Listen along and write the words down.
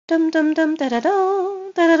Dum dum dum da da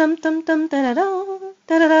da da dum dum dum da da da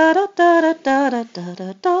da da da da da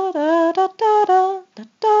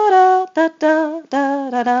da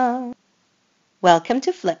da da. Welcome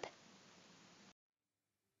to Flip.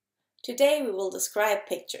 Today we will describe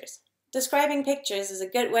pictures. Describing pictures is a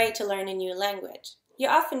good way to learn a new language. You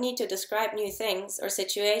often need to describe new things or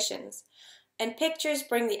situations, and pictures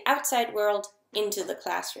bring the outside world into the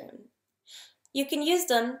classroom. You can use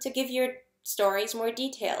them to give your stories more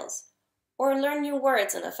details, or learn new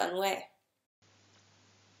words in a fun way.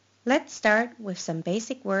 Let's start with some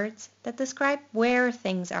basic words that describe where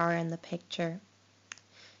things are in the picture.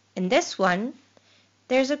 In this one,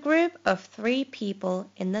 there's a group of 3 people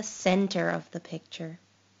in the center of the picture.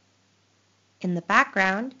 In the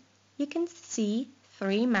background, you can see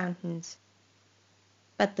 3 mountains,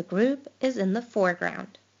 but the group is in the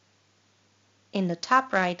foreground. In the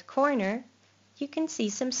top right corner, you can see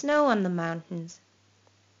some snow on the mountains.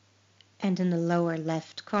 And in the lower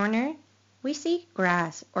left corner, we see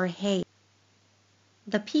grass or hay.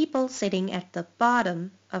 The people sitting at the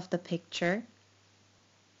bottom of the picture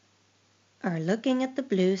are looking at the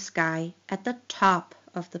blue sky at the top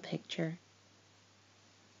of the picture.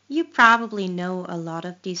 You probably know a lot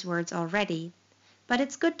of these words already, but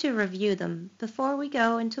it's good to review them before we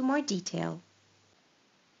go into more detail.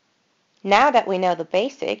 Now that we know the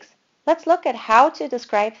basics, let's look at how to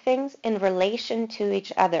describe things in relation to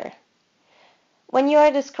each other. When you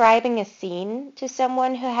are describing a scene to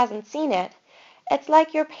someone who hasn't seen it, it's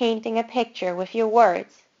like you're painting a picture with your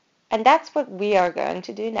words, and that's what we are going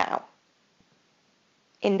to do now.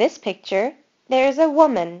 In this picture, there is a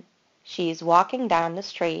woman. She is walking down the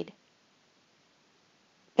street.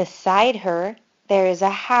 Beside her, there is a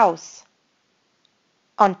house.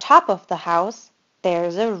 On top of the house, there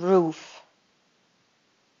is a roof.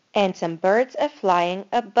 And some birds are flying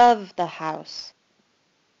above the house.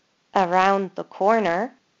 Around the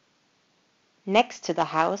corner, next to the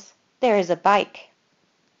house, there is a bike.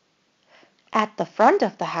 At the front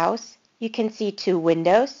of the house, you can see 2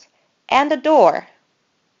 windows and a door.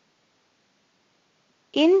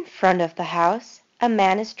 In front of the house, a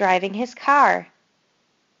man is driving his car.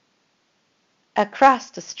 Across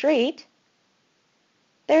the street,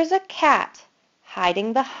 there's a cat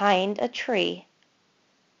hiding behind a tree.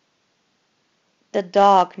 The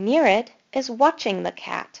dog near it is watching the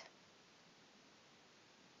cat.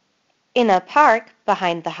 In a park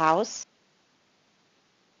behind the house,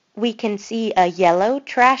 we can see a yellow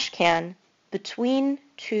trash can between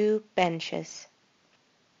 2 benches.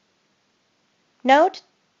 Note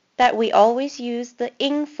that we always use the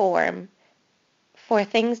ing form for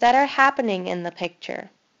things that are happening in the picture.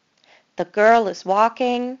 The girl is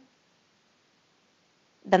walking,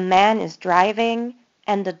 the man is driving,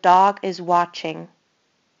 and the dog is watching.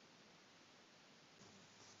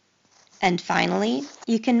 And finally,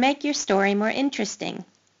 you can make your story more interesting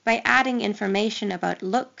by adding information about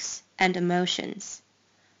looks and emotions.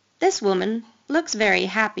 This woman looks very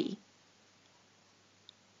happy.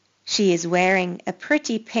 She is wearing a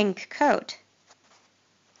pretty pink coat.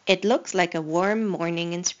 It looks like a warm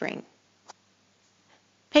morning in spring.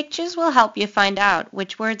 Pictures will help you find out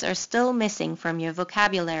which words are still missing from your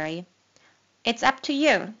vocabulary. It's up to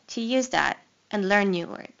you to use that and learn new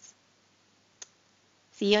words.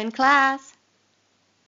 See you in class!